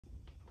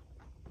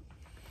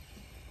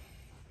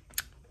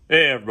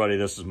Hey everybody,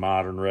 this is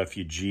Modern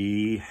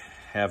Refugee,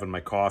 having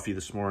my coffee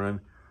this morning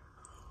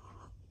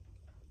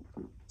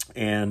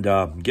and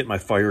getting my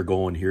fire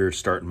going here,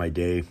 starting my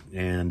day.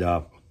 And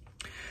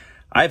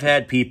I've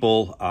had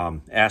people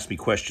ask me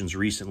questions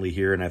recently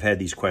here, and I've had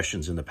these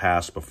questions in the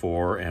past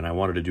before, and I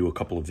wanted to do a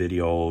couple of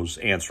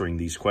videos answering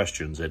these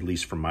questions, at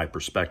least from my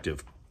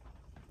perspective.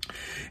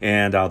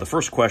 And the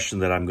first question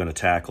that I'm going to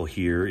tackle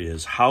here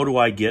is, how do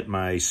I get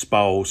my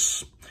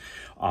spouse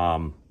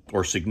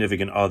or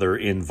significant other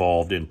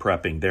involved in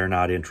prepping? They're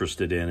not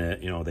interested in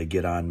it. They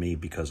get on me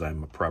because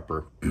I'm a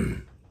prepper.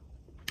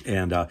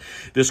 And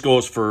this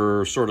goes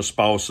for sort of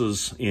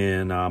spouses,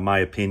 in my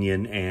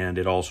opinion, and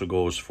it also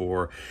goes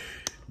for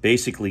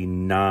basically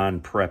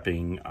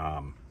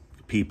non-prepping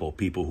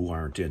people who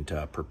aren't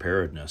into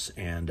preparedness.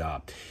 And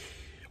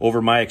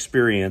over my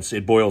experience,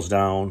 it boils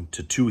down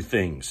to two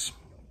things.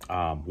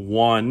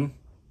 One,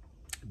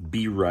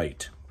 be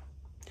right.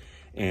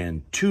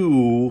 And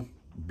two,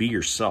 be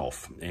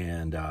yourself.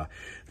 And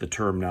the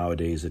term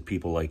nowadays that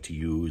people like to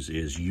use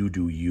is you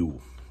do you.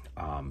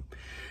 I'm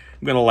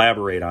going to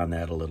elaborate on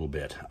that a little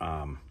bit.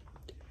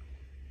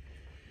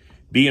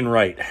 Being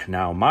right.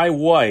 Now, my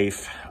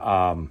wife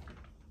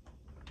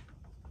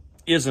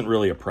isn't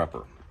really a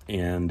prepper,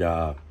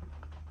 and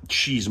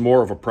she's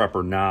more of a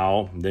prepper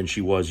now than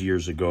she was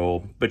years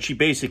ago, but she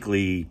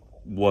basically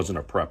wasn't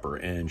a prepper,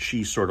 and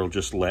she sort of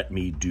just let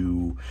me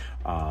do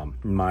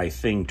my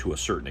thing to a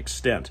certain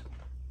extent.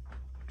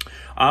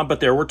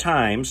 But there were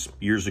times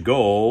years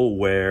ago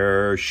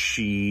where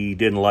she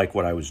didn't like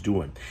what I was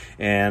doing.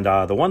 And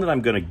the one that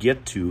I'm going to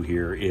get to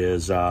here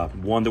is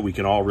one that we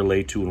can all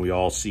relate to and we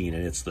all seen,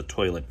 and it's the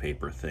toilet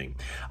paper thing.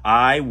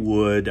 I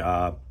would,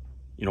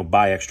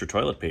 buy extra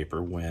toilet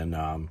paper when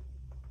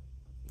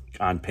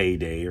on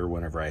payday or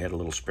whenever I had a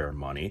little spare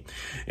money,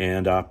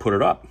 and put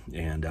it up.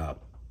 And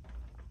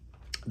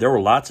there were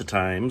lots of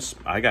times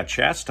I got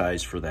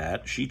chastised for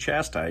that. She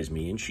chastised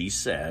me, and she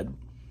said,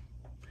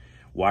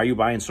 "Why are you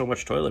buying so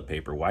much toilet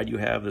paper? Why do you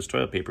have this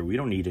toilet paper? We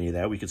don't need any of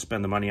that. We could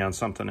spend the money on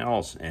something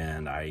else."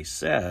 And I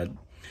said,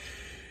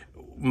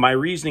 my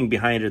reasoning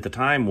behind it at the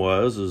time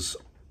is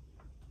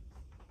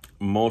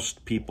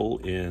most people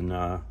in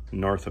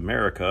North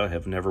America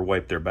have never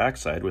wiped their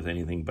backside with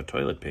anything but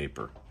toilet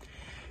paper.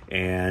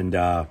 And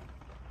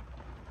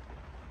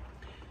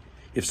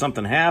if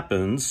something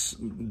happens,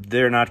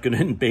 they're not going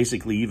to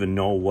basically even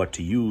know what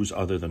to use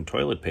other than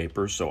toilet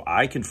paper. So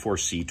I can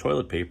foresee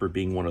toilet paper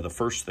being one of the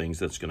first things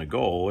that's going to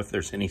go if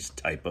there's any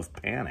type of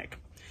panic.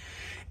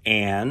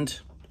 And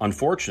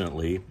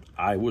unfortunately,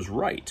 I was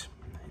right.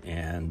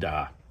 And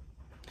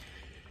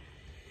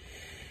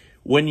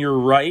when you're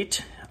right,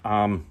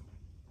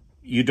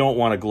 you don't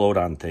want to gloat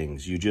on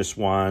things. You just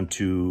want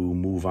to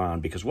move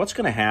on, because what's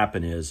going to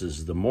happen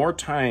is the more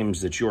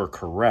times that you're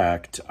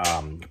correct,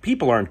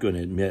 people aren't going to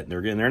admit,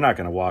 they're not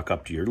going to walk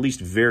up to you, or at least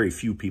very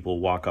few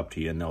people walk up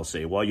to you and they'll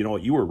say, "Well, you know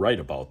what, you were right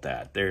about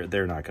that."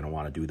 They're not going to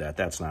want to do that.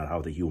 That's not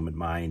how the human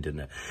mind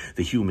and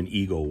the human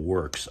ego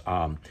works.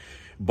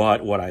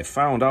 But what I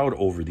found out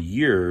over the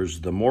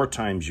years, the more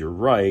times you're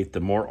right, the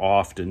more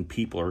often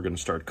people are going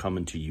to start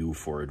coming to you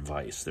for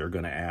advice. They're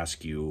going to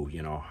ask you,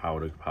 how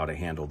to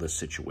handle this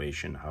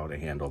situation, how to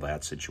handle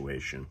that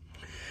situation.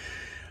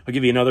 I'll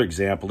give you another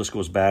example. This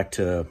goes back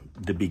to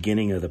the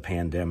beginning of the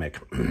pandemic.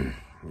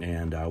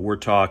 And we're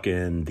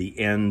talking the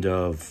end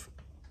of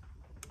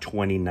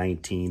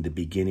 2019, the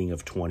beginning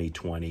of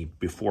 2020,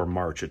 before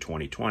March of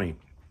 2020.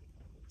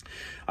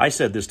 I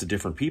said this to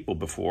different people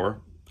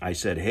before. I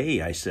said, "Hey,"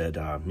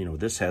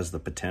 this has the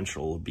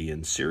potential of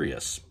being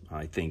serious.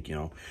 I think,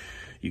 you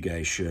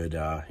guys should,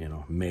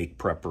 make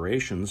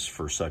preparations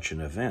for such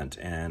an event."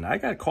 And I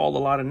got called a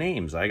lot of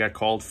names. I got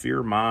called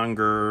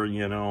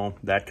fearmonger,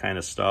 that kind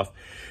of stuff.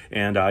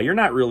 And you're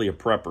not really a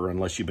prepper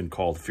unless you've been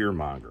called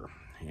fearmonger.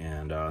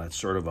 And it's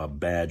sort of a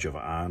badge of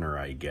honor,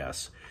 I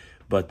guess.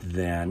 But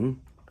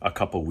then a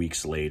couple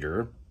weeks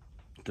later,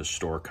 the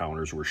store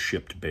counters were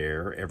shipped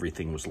bare.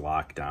 Everything was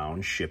locked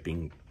down.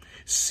 Shipping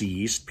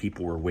ceased.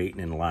 People were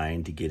waiting in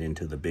line to get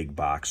into the big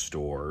box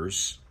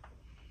stores.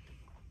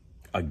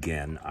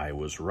 Again, I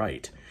was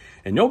right.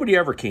 And nobody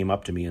ever came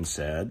up to me and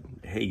said,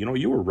 "Hey,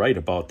 you were right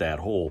about that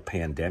whole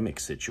pandemic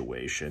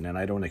situation," and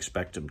I don't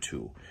expect them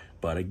to.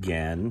 But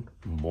again,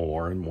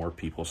 more and more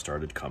people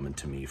started coming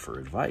to me for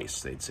advice.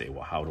 They'd say,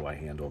 "Well, how do I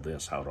handle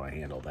this? How do I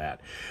handle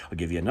that?" I'll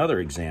give you another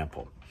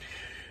example.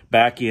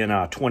 Back in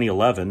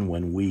 2011,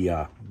 when we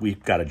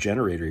got a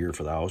generator here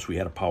for the house, we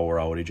had a power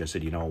outage. I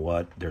said, "You know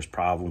what? There's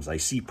problems. I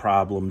see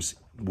problems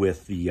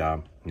with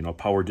the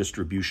power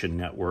distribution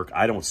network.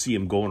 I don't see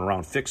them going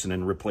around fixing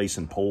and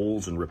replacing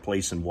poles and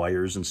replacing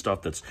wires and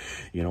stuff that's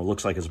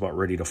looks like it's about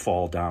ready to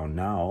fall down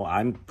now.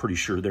 I'm pretty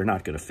sure they're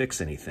not going to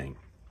fix anything."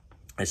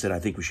 I said, "I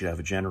think we should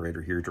have a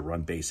generator here to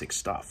run basic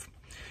stuff."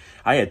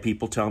 I had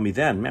people tell me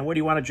then, "Man, what do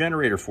you want a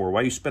generator for? Why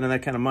are you spending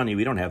that kind of money?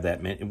 We don't have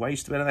that many. Why are you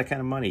spending that kind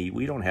of money?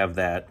 We don't have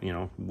that,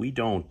 we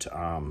don't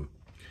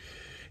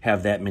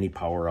have that many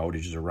power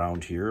outages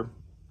around here."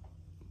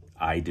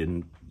 I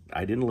didn't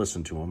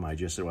listen to them. I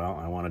just said, "Well,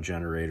 I want a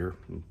generator."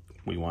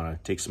 We want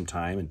to take some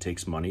time and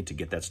takes money to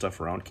get that stuff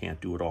around. Can't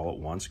do it all at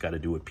once. Got to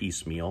do it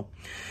piecemeal.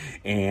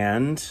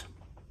 And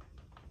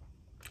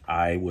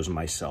I was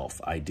myself.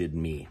 I did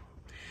me.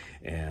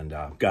 And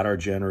got our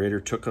generator.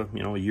 Took a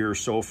year or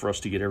so for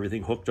us to get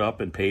everything hooked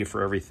up and pay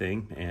for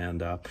everything.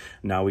 And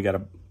now we got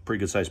a pretty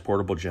good sized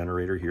portable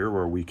generator here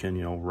where we can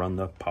run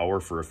the power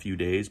for a few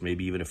days,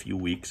 maybe even a few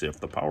weeks if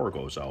the power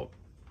goes out.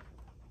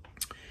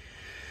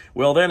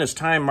 Well, then as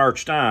time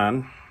marched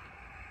on,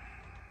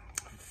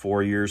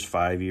 4 years,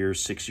 5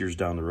 years, 6 years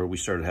down the road, we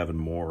started having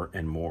more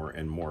and more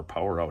and more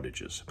power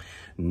outages.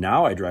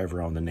 Now I drive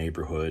around the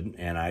neighborhood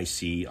and I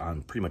see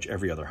on pretty much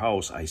every other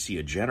house, I see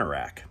a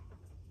Generac.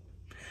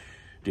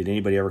 Did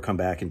anybody ever come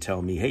back and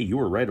tell me, hey, you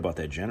were right about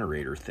that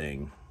generator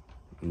thing?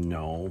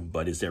 No,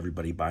 but is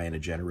everybody buying a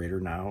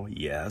generator now?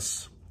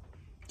 Yes.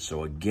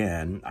 So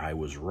again, I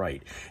was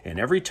right. And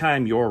every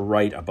time you're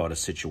right about a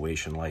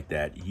situation like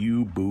that,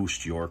 you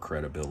boost your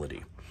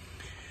credibility.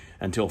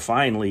 Until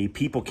finally,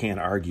 people can't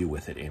argue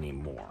with it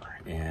anymore.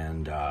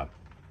 And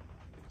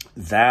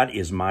that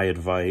is my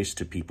advice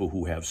to people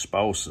who have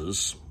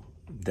spouses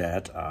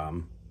that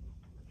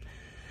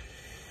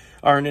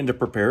aren't into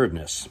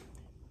preparedness.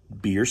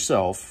 Be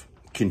yourself,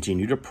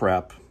 continue to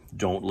prep,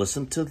 don't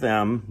listen to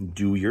them,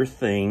 do your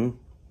thing,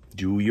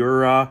 do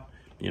your,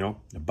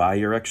 buy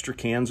your extra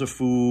cans of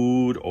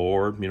food,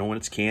 or, when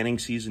it's canning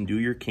season, do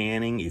your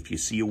canning. If you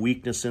see a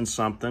weakness in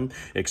something,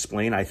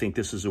 explain, I think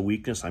this is a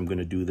weakness, I'm going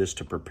to do this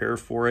to prepare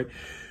for it.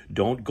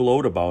 Don't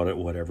gloat about it,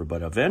 whatever,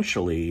 but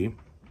eventually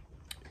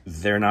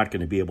they're not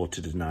going to be able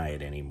to deny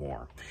it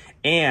anymore.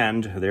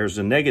 And there's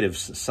a negative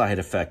side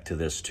effect to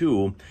this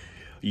too.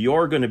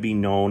 You're going to be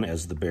known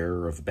as the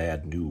bearer of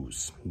bad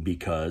news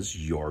because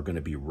you're going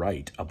to be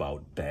right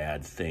about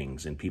bad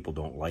things, and people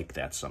don't like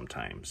that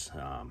sometimes.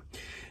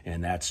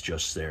 And that's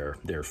just their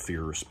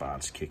fear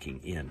response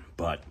kicking in.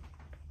 But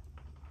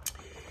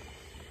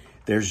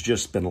there's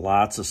just been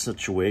lots of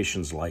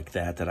situations like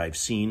that I've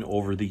seen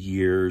over the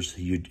years.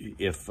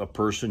 If a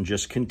person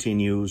just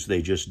continues,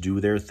 they just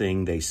do their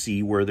thing, they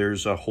see where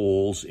there's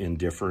holes in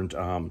different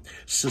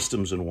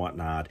systems and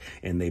whatnot,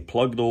 and they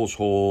plug those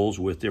holes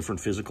with different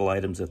physical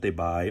items that they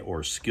buy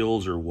or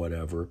skills or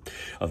whatever,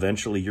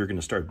 eventually you're going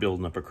to start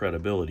building up a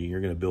credibility.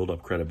 You're going to build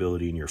up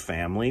credibility in your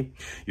family.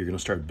 You're going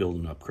to start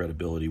building up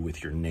credibility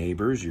with your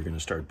neighbors. You're going to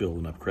start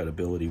building up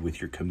credibility with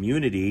your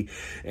community,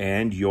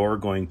 and you're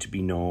going to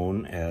be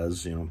known as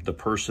the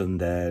person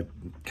that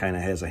kind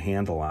of has a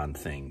handle on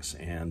things.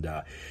 And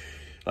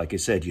like I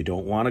said, you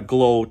don't want to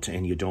gloat,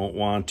 and you don't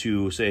want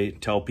to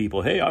tell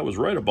people, hey, I was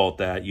right about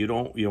that. You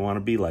don't want to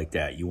be like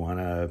that. You want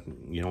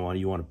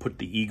to put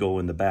the ego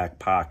in the back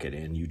pocket,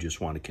 and you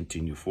just want to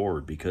continue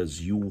forward because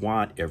you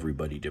want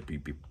everybody to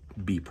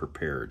be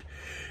prepared.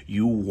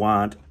 You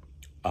want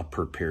a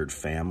prepared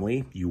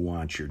family. You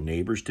want your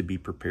neighbors to be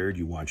prepared.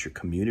 You want your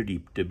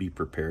community to be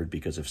prepared,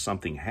 because if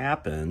something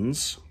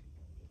happens,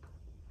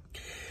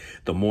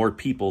 the more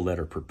people that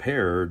are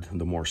prepared,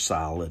 the more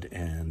solid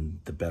and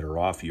the better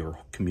off your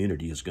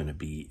community is going to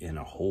be in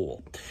a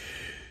whole.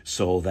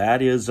 So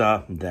that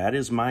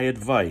is my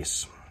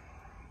advice.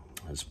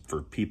 As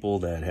for people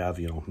that have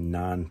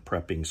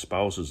non-prepping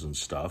spouses and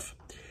stuff,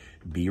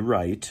 be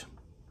right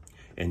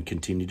and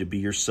continue to be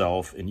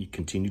yourself, and you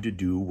continue to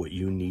do what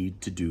you need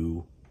to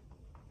do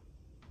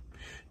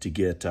to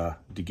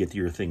get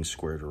your things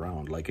squared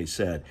around. Like I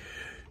said,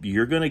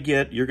 you're gonna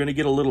get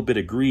a little bit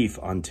of grief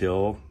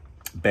until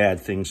bad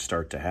things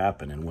start to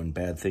happen. And when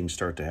bad things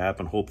start to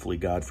happen, hopefully,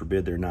 God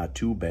forbid, they're not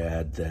too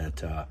bad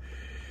that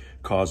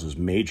causes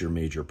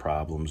major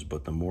problems.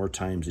 But the more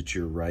times that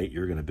you're right,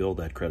 you're going to build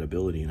that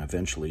credibility, and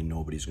eventually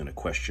nobody's going to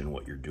question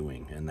what you're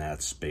doing. And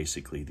that's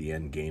basically the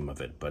end game of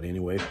it. But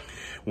anyway,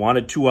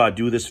 wanted to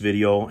do this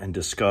video and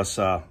discuss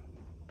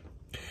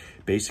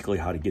basically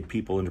how to get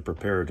people into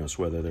preparedness,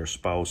 whether they're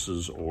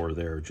spouses or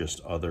they're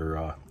just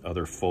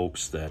other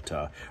folks that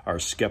are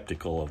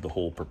skeptical of the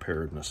whole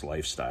preparedness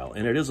lifestyle.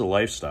 And it is a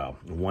lifestyle.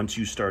 Once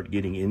you start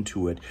getting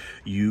into it,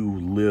 you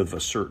live a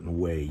certain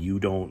way. You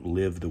don't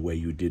live the way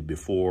you did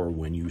before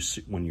when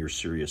you're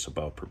serious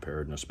about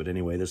preparedness. But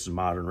anyway, this is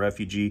Modern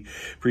Refugee.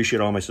 Appreciate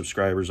all my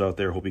subscribers out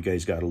there. Hope you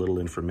guys got a little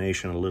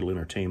information, a little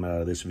entertainment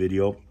out of this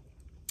video.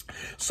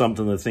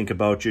 Something to think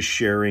about, just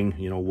sharing,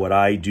 what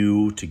I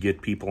do to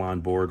get people on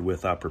board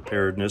with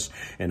preparedness,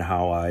 and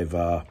how I've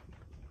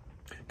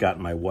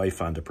gotten my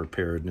wife onto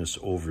preparedness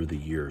over the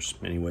years.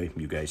 Anyway,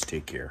 you guys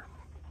take care.